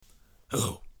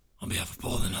Hello. On behalf of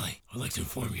Paul and Ellie, I would like to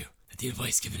inform you that the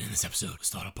advice given in this episode was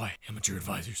thought up by amateur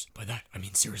advisors. By that, I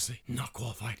mean seriously, not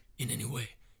qualified in any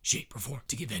way, shape, or form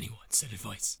to give anyone said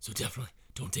advice. So definitely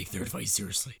don't take their advice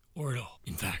seriously, or at all.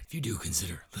 In fact, if you do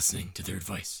consider listening to their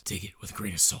advice, take it with a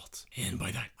grain of salt. And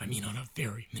by that, I mean on a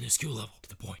very minuscule level, to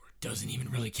the point where it doesn't even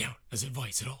really count as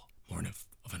advice at all, more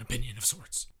of an opinion of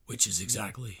sorts, which is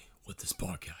exactly what this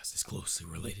podcast is closely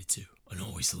related to. An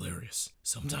always hilarious,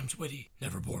 sometimes witty,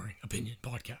 never boring opinion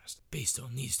podcast based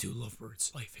on these two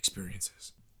lovebirds' life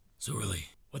experiences. So really,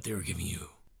 what they were giving you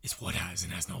is what has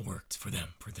and has not worked for them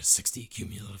for the 60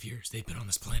 cumulative years they've been on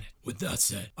this planet. With that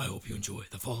said, I hope you enjoy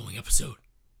the following episode.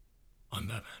 I'm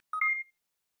Batman.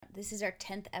 This is our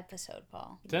 10th episode,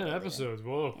 Paul. 10 episodes,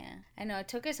 whoa. Yeah. I know, it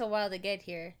took us a while to get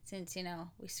here since,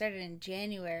 we started in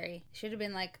January. It should have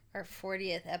been like our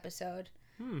 40th episode.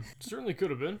 Certainly could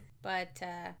have been. But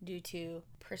due to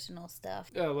personal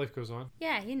stuff. Yeah, life goes on.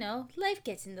 Yeah, life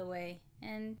gets in the way.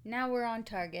 And now we're on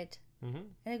target. I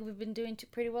think we've been doing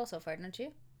pretty well so far, don't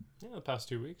you? Yeah, the past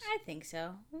 2 weeks. I think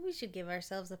so. We should give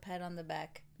ourselves a pat on the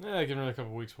back. Yeah, give it another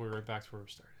couple of weeks, we'll be right back to where we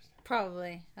started.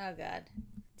 Probably. Oh, God.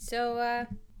 So,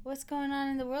 what's going on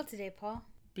in the world today, Paul?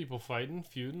 People fighting,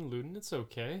 feuding, looting, it's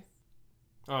okay.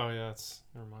 Oh, yeah,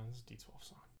 never mind, it's a D12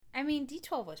 song. I mean,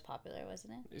 D12 was popular,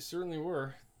 wasn't it? They certainly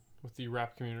were, with the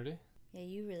rap community. Yeah,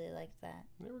 you really liked that.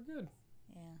 They were good.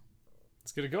 Yeah.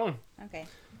 Let's get it going. Okay.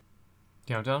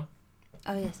 Countdown?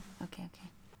 Oh, yes. Okay.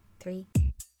 3,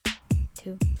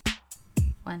 2,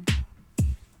 1,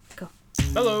 go.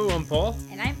 Hello, I'm Paul.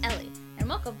 And I'm Ellie. And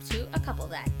welcome to A Couple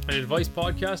That. An advice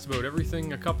podcast about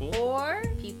everything a couple or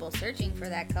people searching for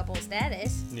that couple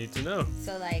status need to know.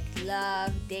 So like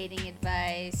love, dating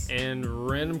advice. And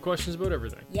random questions about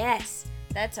everything. Yes,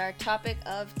 that's our topic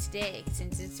of today.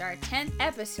 Since it's our 10th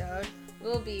episode,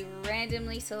 we'll be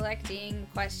randomly selecting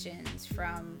questions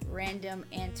from random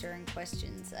answering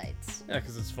question sites. Yeah,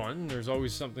 because it's fun. There's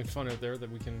always something fun out there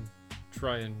that we can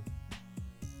try and...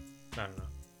 I don't know.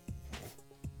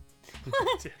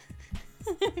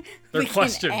 They're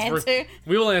questions.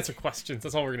 We will answer questions.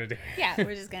 That's all we're going to do. Yeah,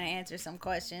 we're just going to answer some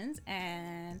questions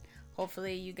and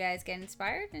hopefully you guys get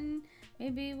inspired and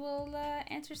maybe we'll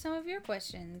answer some of your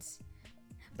questions.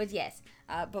 But yes,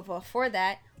 but before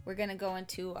that, we're going to go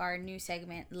into our new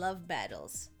segment, Love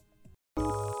Battles.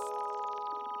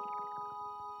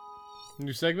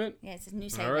 New segment? Yeah, it's a new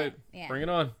segment. All right, yeah. Bring it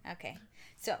on. Okay,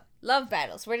 so Love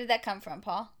Battles. Where did that come from,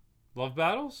 Paul? Love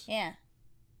battles? Yeah.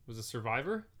 Was it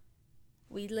Survivor?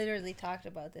 We literally talked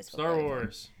about this Star before.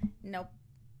 Wars. Nope.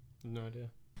 No idea.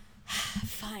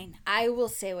 Fine. I will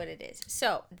say what it is.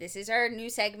 So, this is our new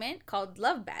segment called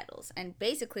Love Battles. And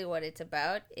basically what it's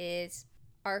about is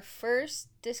our first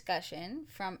discussion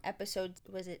from episode,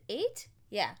 was it 8?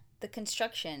 Yeah, the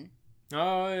construction.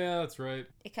 Oh, yeah, that's right.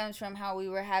 It comes from how we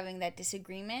were having that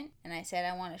disagreement. And I said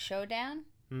I want a showdown.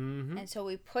 Mm-hmm. And so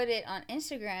we put it on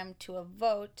Instagram to a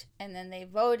vote, and then they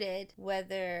voted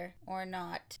whether or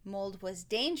not mold was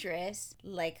dangerous,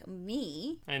 like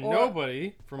me. And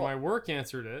nobody from my work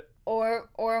answered it. Or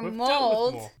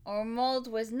mold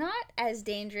was not as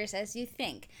dangerous as you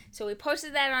think. So we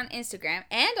posted that on Instagram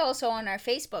and also on our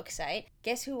Facebook site.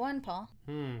 Guess who won, Paul?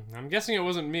 I'm guessing it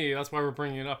wasn't me. That's why we're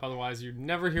bringing it up. Otherwise, you'd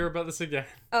never hear about this again.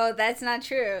 Oh, that's not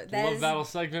true. The Love Battle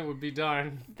segment would be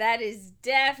done. That is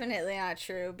definitely not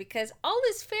true because all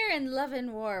is fair in love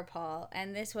and war, Paul.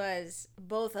 And this was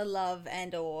both a love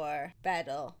and a war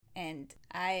battle. And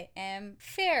I am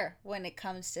fair when it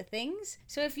comes to things.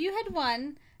 So if you had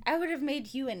won, I would have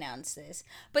made you announce this.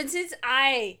 But since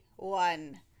I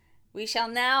won, we shall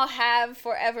now have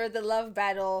forever the love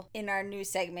battle in our new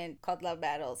segment called Love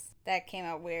Battles. That came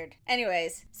out weird.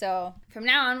 Anyways, so from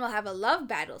now on, we'll have a love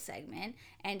battle segment.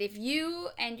 And if you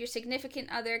and your significant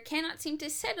other cannot seem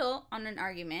to settle on an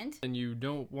argument, and you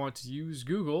don't want to use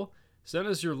Google, send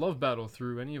us your love battle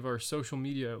through any of our social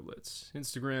media outlets,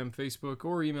 Instagram, Facebook,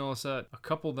 or email us at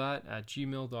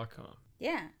acouplethat@gmail.com.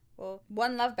 Yeah. Well,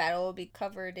 one love battle will be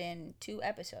covered in 2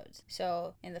 episodes.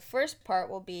 So in the first part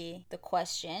will be the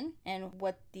question and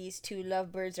what these 2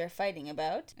 lovebirds are fighting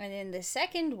about. And in the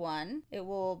second one, it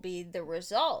will be the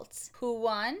results. Who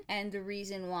won and the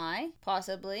reason why,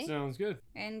 possibly. Sounds good.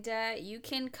 And you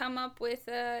can come up with,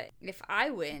 if I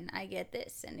win, I get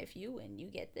this. And if you win, you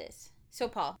get this. So,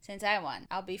 Paul, since I won,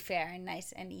 I'll be fair and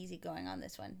nice and easygoing on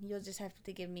this one. You'll just have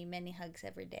to give me many hugs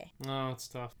every day. Oh, it's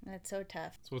tough. That's so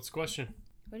tough. So what's the question?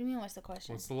 What do you mean, what's the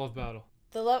question? What's the love battle?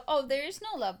 There is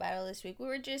no love battle this week. We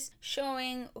were just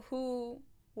showing who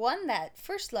won that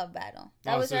first love battle.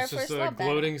 That was our first love battle. It's just a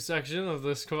gloating section of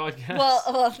this podcast.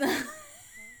 Well,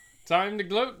 time to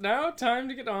gloat now. Time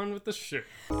to get on with the show.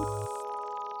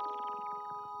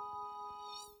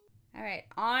 All right,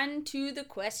 on to the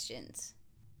questions.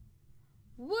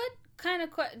 What kind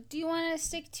of do you want to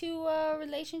stick to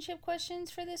relationship questions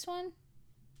for this one?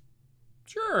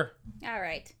 Sure. All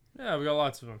right. Yeah, we got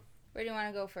lots of them. Where do you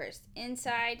want to go first?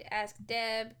 Inside, Ask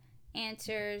Deb,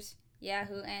 Answers,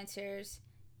 Yahoo Answers,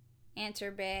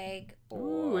 Answer Bag, or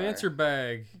Ooh, answer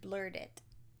bag. Blurt It.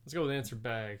 Let's go with answer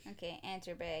bag. Okay,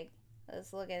 Answer Bag.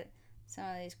 Let's look at some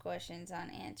of these questions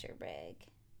on Answer Bag.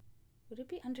 Would it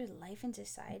be under Life and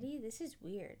Society? This is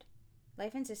weird.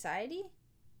 Life and Society?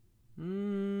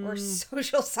 Or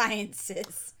Social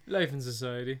Sciences? Life and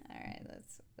Society. All right,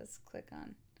 let's click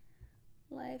on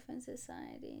Life and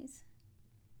Societies.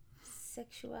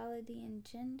 Sexuality and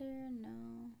gender?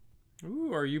 No.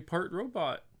 Ooh, are you part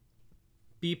robot?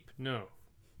 Beep, no.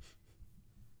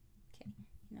 Okay,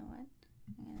 you know what?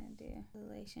 I'm gonna do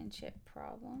relationship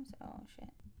problems. Oh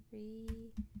shit.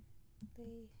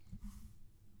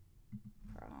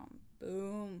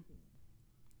 Boom.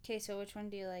 Okay, so which one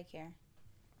do you like here?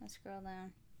 Let's scroll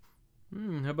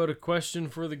down. How about a question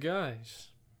for the guys?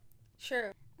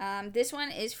 Sure. This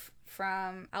one is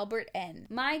from Albert N.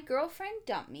 My girlfriend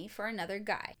dumped me for another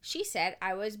guy. She said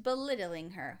I was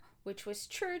belittling her, which was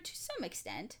true to some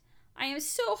extent. I am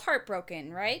so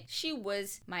heartbroken, right? She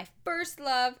was my first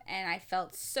love and I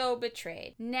felt so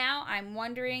betrayed. Now I'm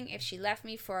wondering if she left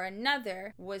me for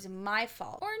another was my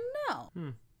fault or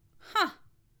no. Huh.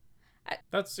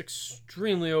 That's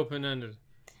extremely open-ended.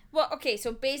 Well, okay,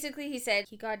 so basically he said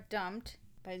he got dumped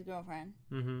by his girlfriend.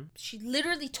 Mm-hmm. She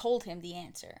literally told him the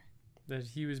answer. That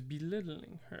he was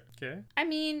belittling her. Okay. I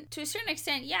mean, to a certain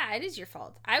extent, yeah, it is your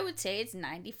fault. I would say it's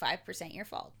 95% your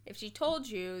fault. If she told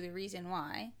you the reason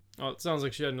why. Oh, it sounds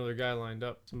like she had another guy lined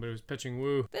up. Somebody was pitching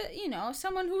woo. But,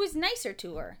 someone who was nicer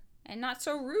to her and not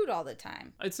so rude all the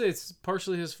time. I'd say it's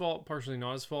partially his fault, partially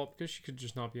not his fault, because she could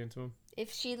just not be into him.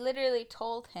 If she literally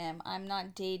told him, I'm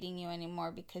not dating you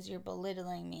anymore because you're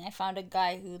belittling me. I found a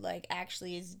guy who,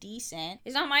 actually is decent.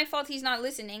 It's not my fault he's not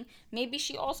listening. Maybe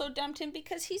she also dumped him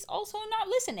because he's also not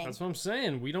listening. That's what I'm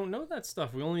saying. We don't know that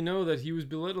stuff. We only know that he was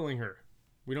belittling her.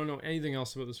 We don't know anything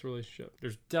else about this relationship.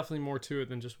 There's definitely more to it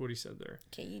than just what he said there.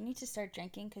 Okay, you need to start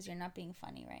drinking because you're not being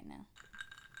funny right now.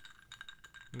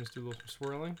 Let's do a little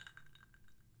swirling.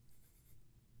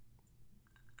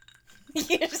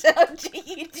 You're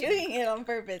doing it on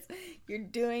purpose. You're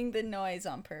doing the noise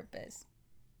on purpose.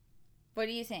 What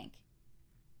do you think?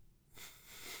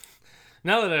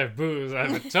 Now that I have booze, I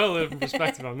have a totally different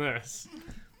perspective on this.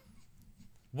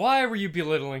 Why were you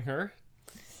belittling her?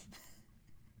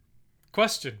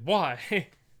 Question, why?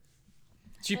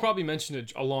 She probably mentioned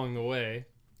it along the way.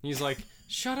 He's like,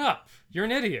 shut up, you're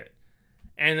an idiot.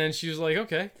 And then she was like,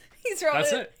 okay. He's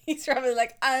probably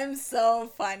like, I'm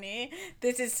so funny.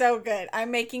 This is so good. I'm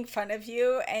making fun of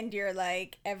you and you're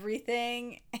like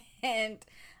everything and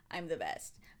I'm the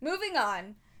best. Moving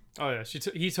on. Oh yeah,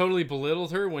 he totally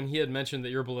belittled her when he had mentioned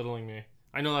that you're belittling me.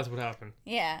 I know that's what happened.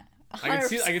 Yeah.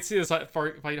 100%. I can see this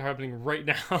fight happening right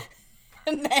now.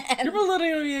 Man. You're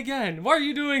belittling me again. Why are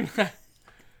you doing that?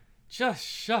 Just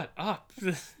shut up.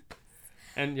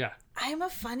 And yeah. I'm a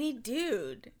funny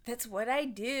dude. That's what I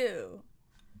do.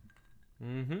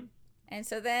 Mm-hmm. And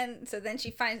so then she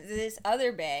finds this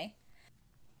other bae.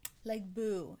 Like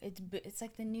Boo. It's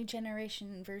like the new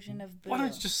generation version of Boo. Why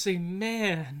don't you just say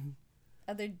man?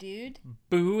 Other dude?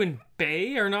 Boo and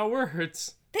bae are not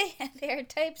words. They are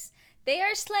types. They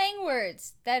are slang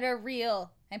words that are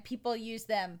real and people use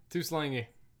them. Too slangy.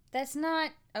 That's not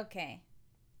okay.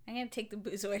 I'm gonna take the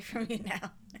booze away from you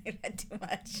now. I've had too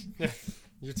much. Yeah,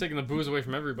 you're taking the booze away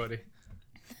from everybody.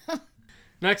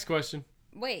 Next question.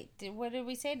 Wait, what did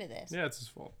we say to this? Yeah, it's his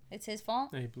fault. It's his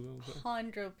fault? Yeah, he belittled her.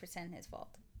 100% his fault.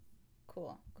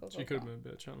 Cool. She could have been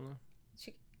a bitch, I don't know.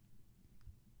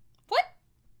 What?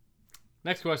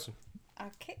 Next question.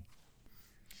 Okay.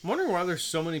 I'm wondering why there's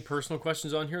so many personal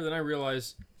questions on here. Then I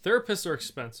realize therapists are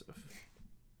expensive.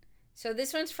 So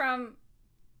this one's from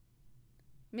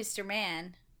Mr.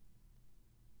 Man.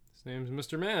 His name's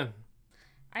Mr. Man.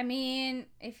 I mean,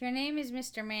 if your name is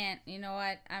Mr. Man, you know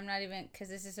what? I'm not even, because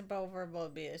this is about verbal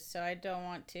abuse, so I don't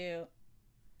want to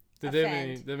Did they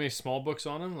have any small books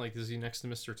on him? Like, is he next to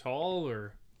Mr. Tall,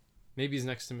 or maybe he's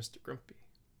next to Mr. Grumpy?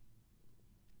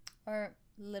 Or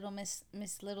Little Miss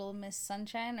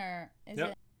Sunshine, or is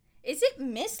yep. Is it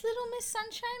Miss Little Miss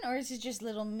Sunshine, or is it just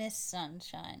Little Miss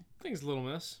Sunshine? I think it's Little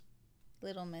Miss.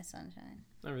 Little Miss Sunshine.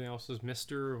 Everything else is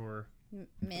Mr. or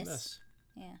Miss.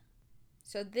 Yeah.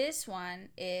 So this one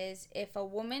is, if a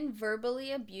woman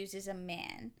verbally abuses a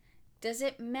man, does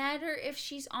it matter if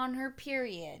she's on her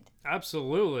period?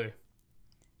 Absolutely.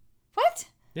 What?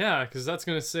 Yeah, because that's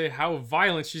going to say how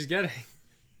violent she's getting.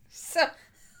 So...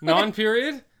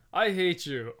 Non-period? I hate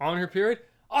you. On her period,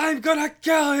 I'm gonna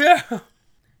kill you.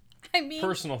 I mean,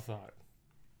 Personal thought.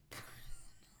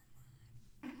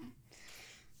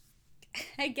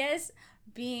 I guess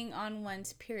being on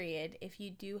one's period, if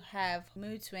you do have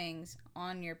mood swings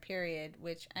on your period,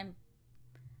 which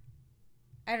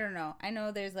I don't know. I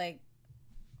know there's like,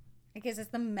 I guess it's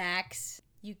the max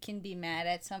you can be mad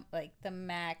at, some like the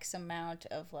max amount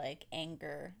of like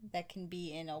anger that can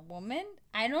be in a woman.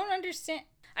 I don't understand.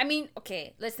 I mean,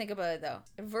 okay, let's think about it though.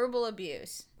 Verbal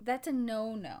abuse, that's a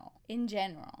no in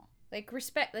general. Like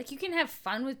respect, like you can have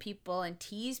fun with people and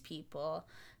tease people,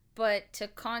 but to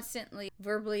constantly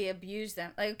verbally abuse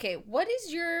them, like, okay, what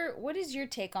is your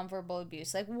take on verbal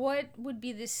abuse? Like, what would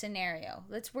be this scenario?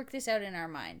 Let's work this out in our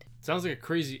mind. Sounds like a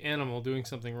crazy animal doing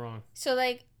something wrong. So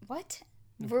like, what?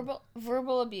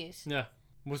 Verbal abuse. Yeah.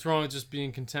 What's wrong with just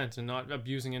being content and not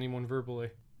abusing anyone verbally?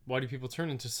 Why do people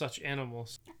turn into such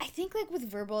animals? I think like with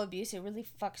verbal abuse, it really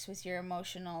fucks with your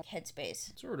emotional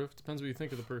headspace. Sort of. Depends what you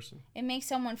think of the person. It makes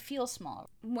someone feel small.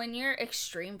 When you're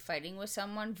extreme fighting with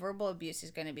someone, verbal abuse is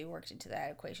going to be worked into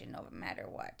that equation no matter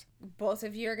what. Both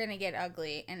of you are going to get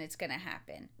ugly and it's going to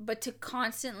happen. But to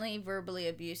constantly verbally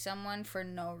abuse someone for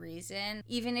no reason,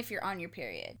 even if you're on your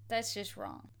period, that's just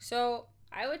wrong. So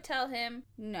I would tell him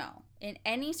no. In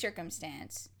any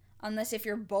circumstance, unless if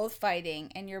you're both fighting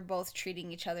and you're both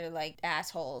treating each other like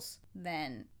assholes,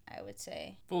 then I would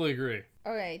say. Fully agree.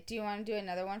 Okay, do you want to do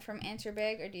another one from Answer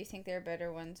Bag, or do you think there are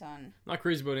better ones on Not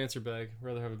crazy about answer bag.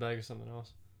 Rather have a bag of something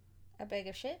else. a bag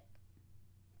of shit?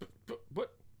 But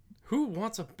what? Who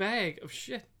wants a bag of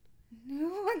shit? Who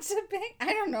wants a bag?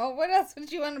 I don't know. What else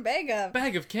would you want a bag of?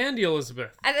 Bag of candy,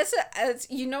 Elizabeth. That's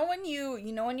you know when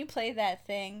you play that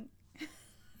thing,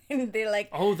 and they like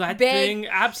Oh, that bag, thing.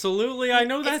 Absolutely. I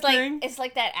know that it's like, thing. It's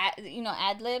like that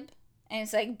ad lib, and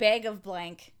it's like bag of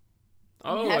blank.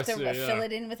 Oh, you have I to see, fill yeah.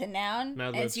 it in with a noun. Mad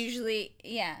And libs. it's usually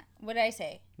what did I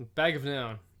say? Bag of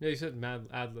noun. Yeah, you said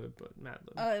ad lib, but mad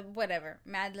lib. Whatever.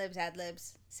 Mad libs, ad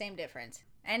libs, same difference.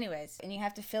 Anyways, and you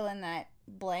have to fill in that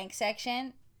blank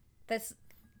section. That's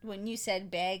when you said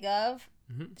bag of.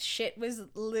 Mm-hmm. Shit was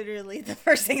literally the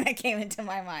first thing that came into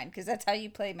my mind, because that's how you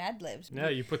play Mad Libs. Yeah,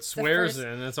 you put swears first-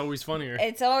 in. That's always funnier.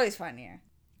 It's always funnier.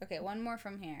 Okay, one more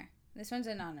from here. This one's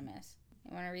anonymous.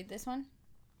 You want to read this one?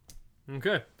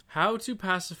 Okay. How to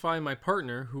pacify my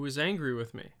partner who is angry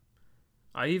with me.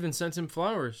 I even sent him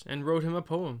flowers and wrote him a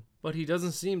poem, but he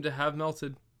doesn't seem to have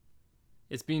melted.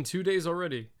 It's been 2 days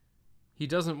already. He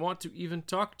doesn't want to even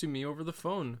talk to me over the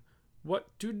phone. What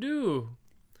to do?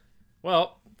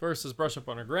 Well, first let's brush up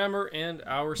on our grammar and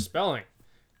our spelling.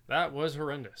 That was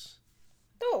horrendous.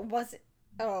 Oh, was it?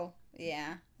 Oh,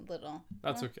 yeah, a little.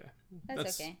 That's Well, okay.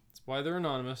 That's okay. That's why they're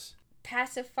anonymous.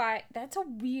 Pacify. That's a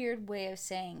weird way of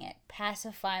saying it.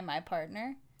 Pacify my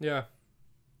partner. Yeah.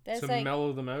 That's to like,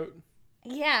 mellow them out.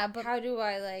 yeah, but how do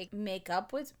I like make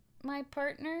up with my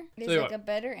partner? Is Tell you like what. a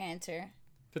better answer.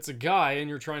 If it's a guy and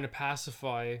you're trying to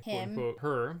pacify, quote Him. unquote,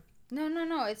 her.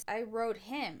 No. It's I wrote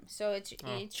him, so it's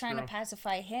trying to true.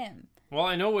 pacify him. Well,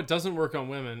 I know what doesn't work on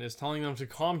women is telling them to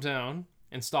calm down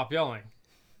and stop yelling.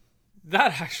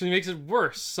 That actually makes it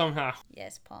worse somehow.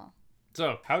 Yes, Paul.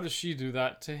 So, how does she do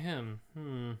that to him?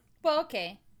 Well,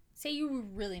 okay. Say you were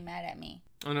really mad at me.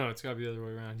 Oh no, it's gotta be the other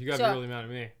way around. You gotta So- be really mad at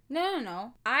me.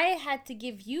 No. I had to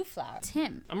give you flowers. It's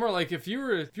him. I'm more like if you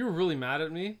were really mad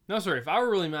at me. No, sorry, if I were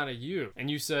really mad at you and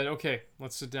you said, "Okay,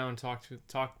 let's sit down and talk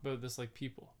about this like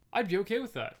people," I'd be okay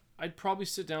with that. I'd probably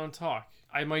sit down and talk.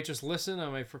 I might just listen. I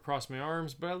might cross my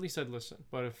arms, but at least I'd listen.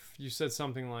 But if you said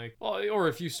something like, well, or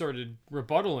if you started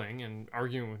rebuttaling and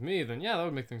arguing with me, then yeah, that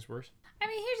would make things worse. I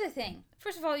mean, here's the thing.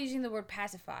 First of all, using the word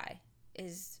pacify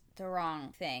is the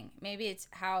wrong thing. Maybe it's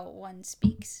how one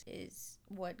speaks is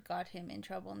what got him in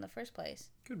trouble in the first place.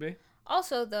 Could be.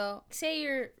 Also, though, say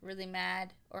you're really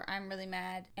mad or I'm really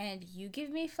mad and you give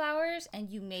me flowers and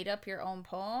you made up your own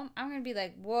poem, I'm going to be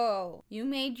like, whoa, you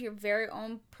made your very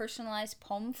own personalized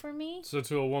poem for me? So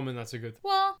to a woman, that's a good thing.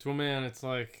 Well, To a man, it's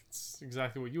like, it's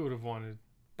exactly what you would have wanted.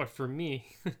 But for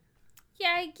me,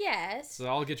 yeah, I guess. so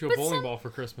I'll get you a But bowling some- ball for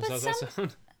Christmas. but How's that some-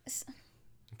 sound? s-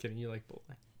 I'm kidding, you like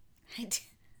bowling.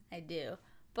 I do.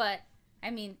 But, I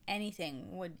mean,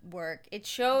 anything would work.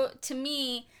 To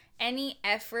me, any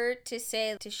effort to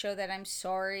show that I'm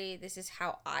sorry, this is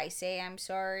how I say I'm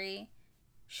sorry,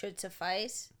 should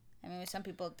suffice. I mean, with some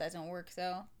people it doesn't work,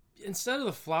 though. Instead of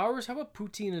the flowers, how about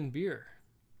poutine and beer?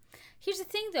 Here's the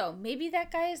thing, though. Maybe that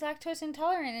guy is lactose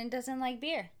intolerant and doesn't like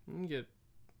beer. You can get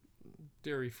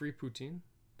dairy-free poutine.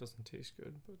 Doesn't taste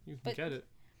good, but you can But- get it.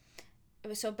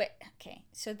 Okay.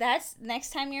 So that's, next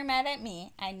time you're mad at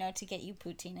me, I know to get you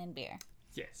poutine and beer.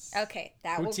 Yes. Okay,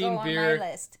 that will Poutine, go on beer,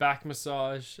 my list. back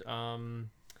massage,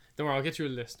 Don't worry, I'll get you a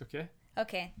list, okay?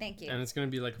 Okay, thank you. And it's going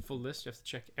to be like a full list. You have to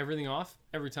check everything off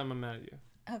every time I'm mad at you.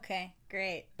 Okay,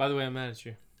 great. By the way, I'm mad at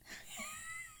you.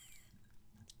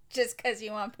 Just because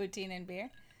you want poutine and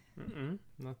beer?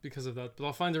 Not because of that, but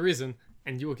I'll find a reason,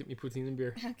 and you will get me poutine and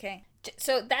beer. Okay.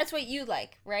 So that's what you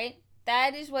like, right?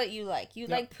 That is what you like. You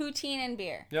like poutine and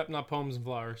beer. Yep, not poems and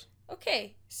flowers.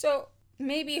 Okay, so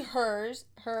maybe her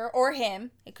or him,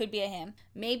 it could be a him,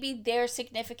 maybe their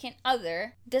significant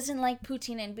other doesn't like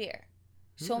poutine and beer.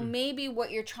 So maybe what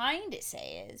you're trying to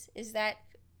say is that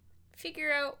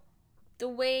figure out the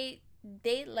way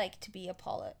they like to be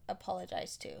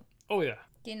apologized to. Oh, yeah.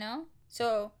 You know?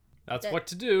 So That's what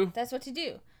to do. that's what to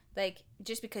do. Like,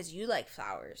 just because you like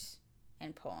flowers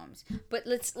and poems. But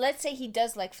let's say he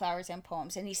does like flowers and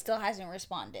poems and he still hasn't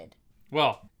responded.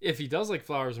 Well, if he does like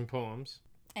flowers and poems,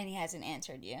 And he hasn't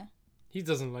answered you. he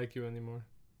doesn't like you anymore.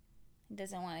 He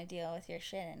doesn't want to deal with your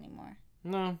shit anymore.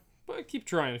 No, but keep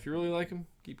trying. If you really like him,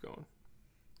 keep going.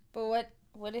 But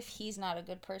what if he's not a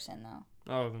good person,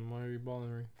 though? Oh, then why are you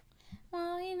bothering me?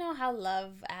 Well, you know how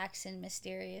love acts in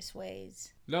mysterious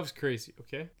ways. Love's crazy,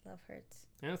 okay? Love hurts.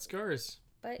 And it scars.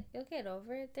 But you'll get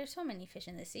over it. There's so many fish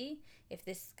in the sea. If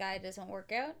this guy doesn't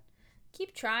work out,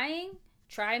 keep trying.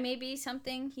 Try maybe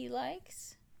something he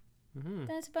likes.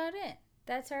 That's about it.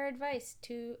 That's our advice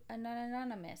to an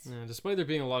anonymous. Yeah, despite there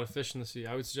being a lot of fish in the sea,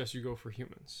 I would suggest you go for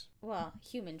humans. Well,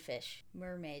 human fish.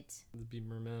 Mermaids. It'd be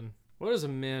mermen. What is a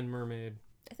man-mermaid?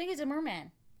 I think it's a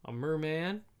merman. A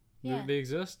merman? Yeah. They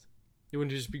exist? You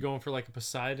wouldn't just be going for like a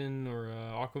Poseidon or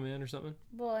a Aquaman or something?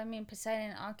 Well, I mean,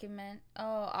 Poseidon, Aquaman.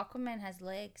 Oh, Aquaman has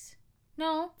legs.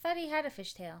 No, thought he had a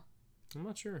fishtail. I'm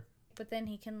not sure. But then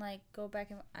he can, like, go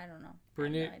back and... I don't know.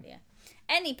 Pretty I have no idea.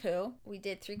 Anywho, we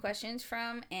did 3 questions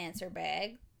from Answer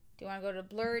Bag. Do you want to go to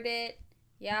Blurred It,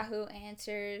 Yahoo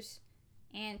Answers,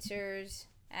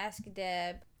 Ask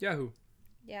Deb? Yahoo.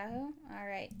 Yahoo? All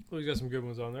right. Well, he's got some good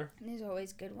ones on there. There's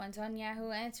always good ones on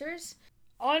Yahoo Answers.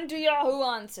 On to Yahoo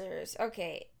Answers.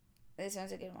 Okay, this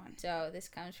one's a good one. So this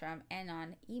comes from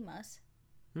Anonymous.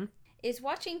 Is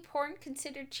watching porn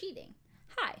considered cheating?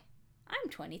 Hi, I'm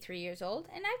 23 years old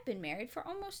and I've been married for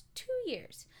almost 2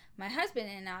 years. My husband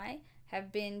and I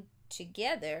have been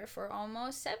together for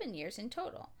almost 7 years in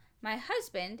total. My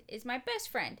husband is my best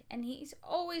friend and he's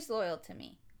always loyal to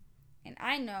me. And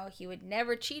I know he would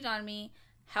never cheat on me.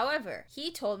 However,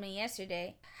 he told me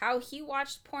yesterday how he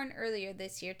watched porn earlier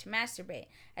this year to masturbate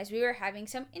as we were having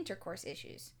some intercourse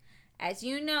issues. As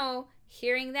you know,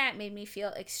 hearing that made me feel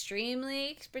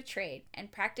extremely betrayed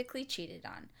and practically cheated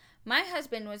on. My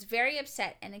husband was very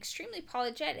upset and extremely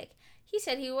apologetic. He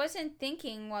said he wasn't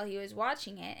thinking while he was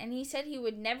watching it, and he said he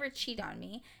would never cheat on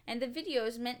me, and the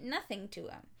videos meant nothing to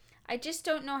him. I just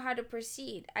don't know how to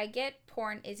proceed. I get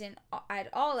porn isn't at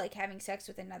all like having sex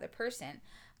with another person,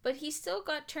 but he still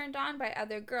got turned on by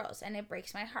other girls, and it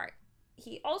breaks my heart.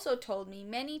 He also told me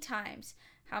many times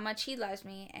how much he loves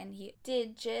me, and he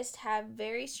did just have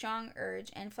very strong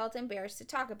urge and felt embarrassed to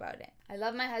talk about it. I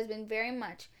love my husband very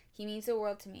much. He means the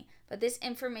world to me, but this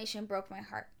information broke my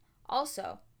heart.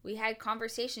 Also, we had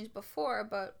conversations before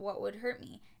about what would hurt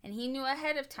me, and he knew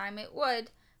ahead of time it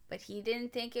would, but he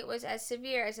didn't think it was as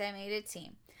severe as I made it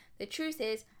seem. The truth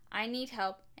is, I need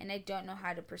help, and I don't know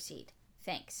how to proceed.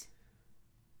 Thanks.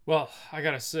 Well, I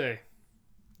gotta say,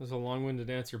 that's a long-winded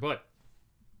answer, but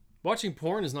watching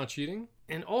porn is not cheating.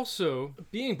 And also,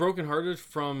 being brokenhearted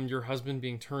from your husband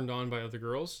being turned on by other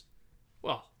girls,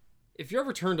 well, if you're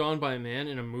ever turned on by a man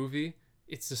in a movie,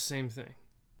 it's the same thing.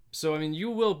 So, I mean,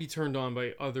 you will be turned on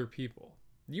by other people.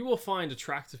 You will find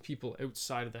attractive people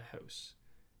outside of the house.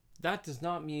 That does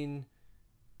not mean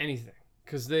anything,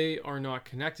 because they are not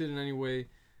connected in any way.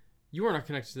 You are not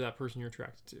connected to that person you're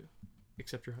attracted to,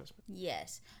 except your husband.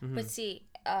 Yes. But see,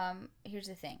 here's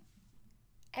the thing.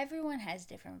 Everyone has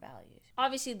different values.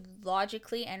 Obviously,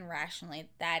 logically and rationally,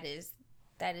 that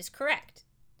is correct.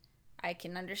 I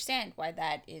can understand why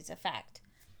that is a fact.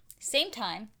 Same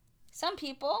time, some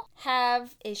people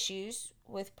have issues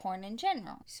with porn in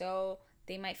general. So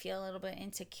they might feel a little bit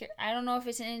insecure. I don't know if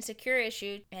it's an insecure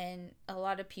issue. And a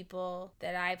lot of people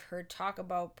that I've heard talk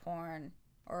about porn,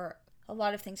 or a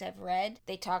lot of things I've read,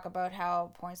 they talk about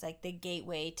how porn's like the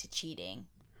gateway to cheating.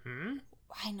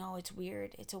 I know, it's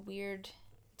weird. It's a weird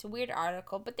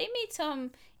article, but they made some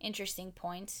interesting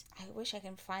points. I wish I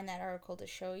can find that article to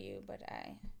show you, but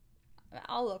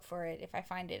I'll look for it. If I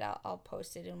find it, I'll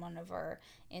post it in one of our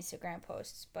Instagram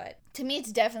posts. But to me,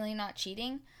 it's definitely not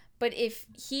cheating. But if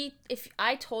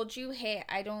I told you, hey,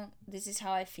 this is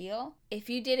how I feel, if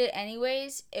you did it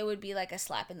anyways, it would be like a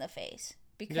slap in the face.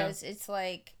 Because It's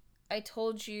like, I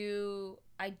told you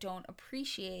I don't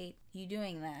appreciate you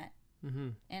doing that. Mm-hmm.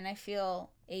 And I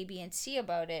feel A, B, and C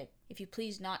about it. If you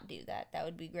please not do that, that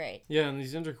would be great. Yeah, and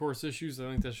these intercourse issues, I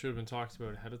think that should have been talked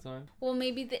about ahead of time. Well,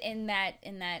 maybe in that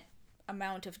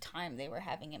amount of time they were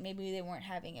having it, maybe they weren't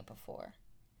having it before.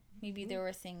 Maybe there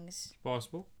were things.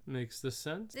 Possible. Makes this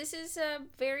sense. This is a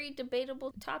very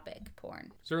debatable topic,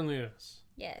 porn. Certainly is.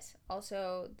 Yes.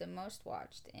 Also, the most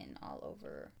watched in all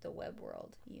over the web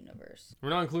world universe. We're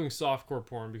not including softcore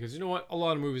porn because you know what? A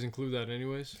lot of movies include that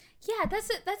anyways. Yeah, that's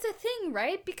a thing,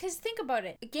 right? Because think about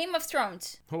it. Game of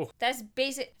Thrones. Oh. That's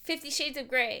basic. 50 Shades of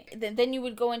Grey. Then you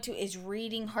would go into, is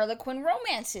reading Harlequin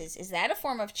romances. Is that a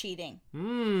form of cheating?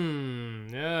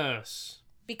 Yes.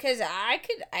 Because I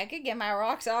could get my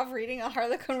rocks off reading a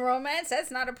Harlequin romance.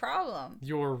 That's not a problem.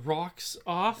 Your rocks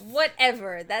off?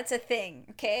 Whatever. That's a thing,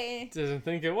 okay? Didn't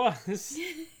think it was.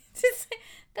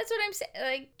 That's what I'm saying.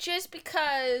 Like, just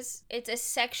because it's a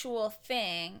sexual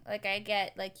thing, like, I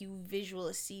get, like, you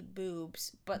visually see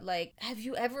boobs, but, like, have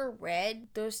you ever read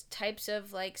those types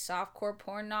of, like, softcore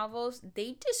porn novels?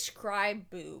 They describe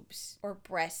boobs or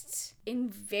breasts in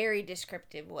very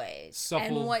descriptive ways.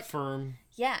 Supple, firm.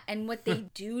 Yeah, and what they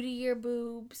do to your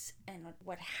boobs and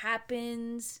what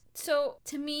happens. So,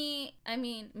 to me, I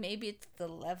mean, maybe it's the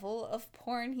level of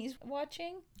porn he's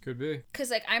watching. Could be.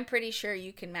 Because, like, I'm pretty sure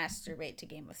you can masturbate to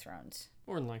Game of Thrones.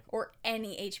 More than likely. Or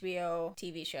any HBO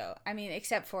TV show. I mean,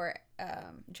 except for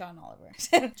John Oliver.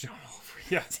 John Oliver,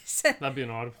 yeah. That'd be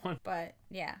an odd one. But,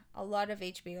 yeah, a lot of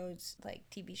HBO's, like,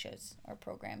 TV shows or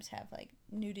programs have, like,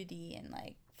 nudity and,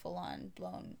 like, full-on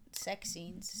blown sex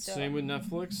scenes. So, same with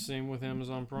Netflix, same with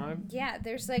Amazon Prime. yeah,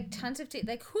 there's like tons of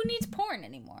like, who needs porn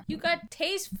anymore? You got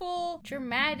tasteful,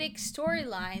 dramatic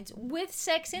storylines with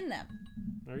sex in them.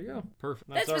 There you go.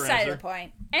 Perfect. That's our beside answer. the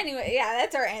point. Anyway, yeah,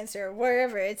 that's our answer.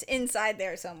 Wherever it's inside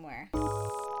there somewhere.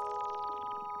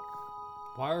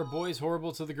 Why are boys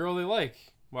horrible to the girl they like?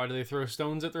 Why do they throw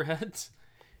stones at their heads?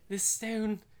 This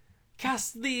stone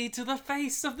cast thee to the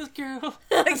face of the girl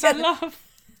as I love.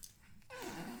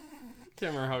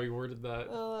 Can't remember how he worded that.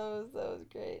 Oh, that was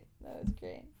great. That was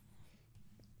great.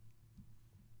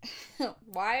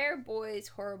 Why are boys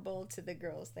horrible to the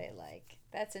girls they like?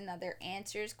 That's another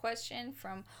answers question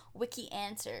from Wiki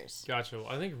Answers. Gotcha.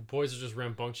 I think boys are just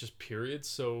rambunctious, period.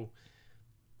 So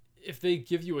if they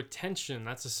give you attention,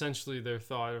 that's essentially their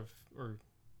thought of, or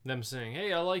them saying,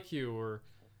 hey, I like you, or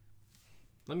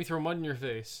let me throw mud in your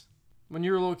face. When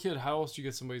you're a little kid, how else do you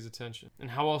get somebody's attention? And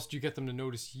how else do you get them to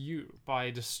notice you? By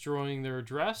destroying their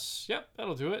dress? Yep,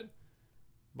 that'll do it.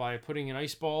 By putting an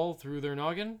ice ball through their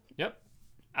noggin? Yep,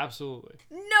 absolutely.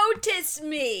 Notice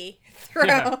me! Throw.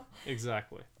 Yeah,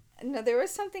 exactly. No, there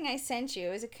was something I sent you.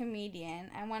 It was a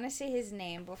comedian. I want to say his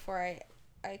name before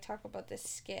I talk about this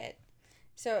skit.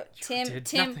 So,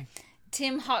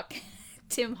 Tim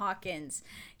Hawkins,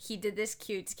 he did this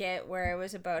cute skit where it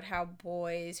was about how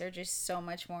boys are just so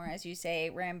much more, as you say,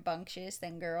 rambunctious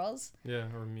than girls. Yeah,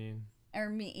 or mean.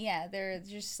 Yeah, they're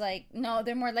just like, no,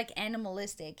 they're more like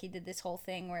animalistic. He did this whole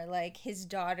thing where, like, his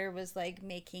daughter was, like,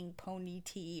 making pony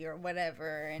tea or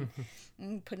whatever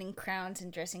and putting crowns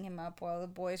and dressing him up while the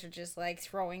boys are just, like,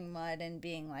 throwing mud and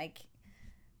being, like,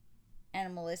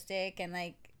 animalistic, and,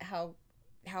 like, how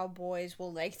boys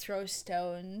will, like, throw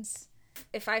stones.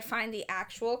 If I find the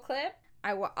actual clip,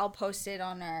 I'll post it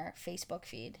on our Facebook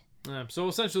feed. So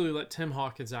essentially, let Tim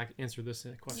Hawkins answer this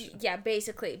question. Yeah,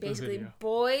 basically,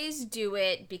 boys do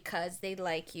it because they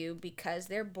like you, because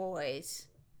they're boys.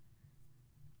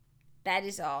 That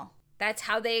is all. That's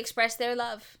how they express their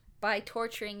love, by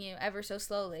torturing you ever so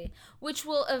slowly, which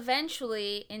will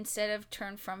eventually, instead of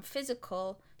turn from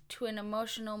physical to an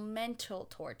emotional, mental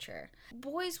torture.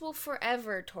 Boys will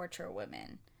forever torture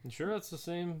women. You sure that's the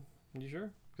same? You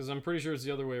sure? Because I'm pretty sure it's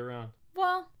the other way around.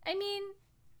 Well, I mean,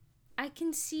 I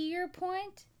can see your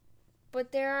point,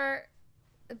 but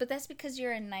that's because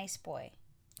you're a nice boy.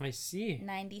 I see.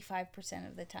 95%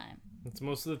 of the time. That's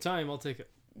most of the time. I'll take it.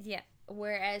 Yeah.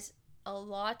 Whereas a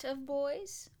lot of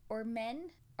boys or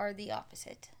men are the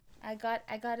opposite. I got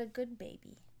a good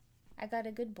baby. I got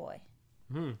a good boy.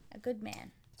 A good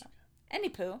man.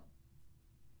 Anywho,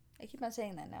 I keep on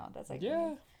saying that now. That's like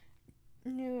new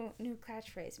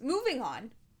catchphrase. Moving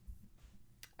on.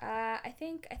 I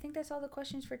think that's all the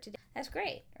questions for today. That's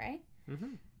great, right?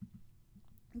 Mm-hmm.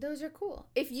 Those are cool.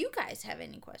 If you guys have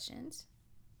any questions,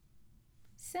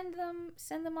 send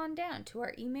them on down to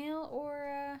our email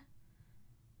or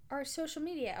our social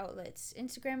media outlets,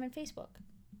 Instagram and Facebook.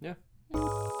 Yeah.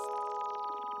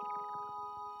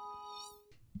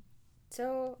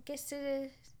 So, I guess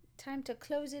it's time to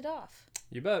close it off.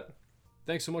 You bet.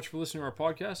 Thanks so much for listening to our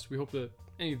podcast. We hope that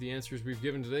any of the answers we've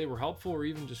given today were helpful or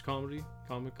even just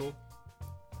comical.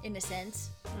 in a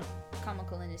sense.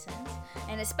 Comical in a sense.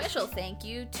 And a special thank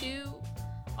you to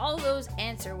all those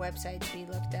answer websites we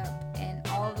looked up and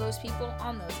all of those people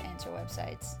on those answer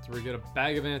websites. That's where we get a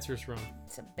bag of answers from.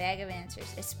 It's a bag of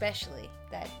answers, especially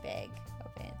that bag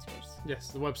of answers. Yes,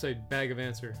 the website Bag of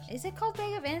Answers. Is it called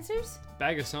Bag of Answers?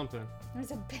 Bag of something.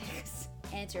 There's a bag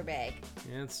of answer bag.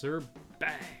 Answer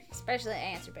bag. Especially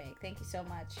answer bag. Thank you so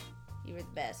much. You were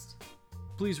the best.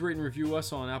 Please rate and review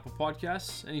us on Apple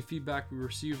Podcasts. Any feedback we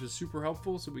receive is super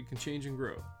helpful so we can change and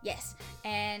grow. Yes,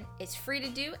 and it's free to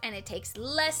do and it takes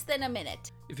less than a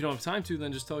minute. If you don't have time to,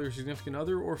 then just tell your significant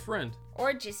other or friend.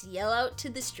 Or just yell out to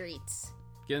the streets.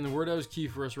 Getting the word out is key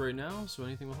for us right now, so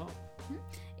anything will help.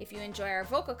 If you enjoy our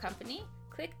vocal company,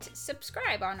 click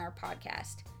subscribe on our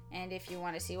podcast. And if you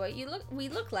want to see what we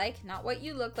look like, not what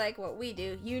you look like, what we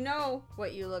do, you know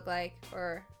what you look like,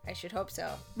 or I should hope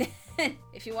so.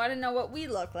 If you want to know what we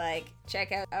look like,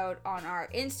 check out on our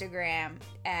Instagram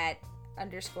at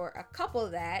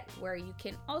 _a_couple_that, where you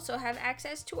can also have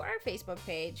access to our Facebook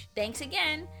page. Thanks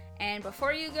again, and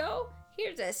before you go,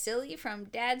 here's a silly from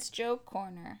Dad's Joke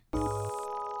Corner.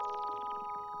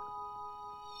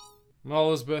 Well,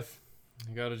 Elizabeth,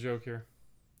 I got a joke here.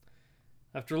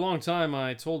 After a long time,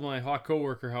 I told my hot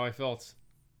coworker how I felt.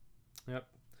 Yep.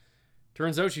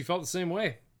 Turns out she felt the same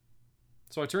way.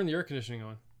 So I turned the air conditioning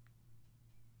on.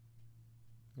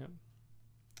 Yep.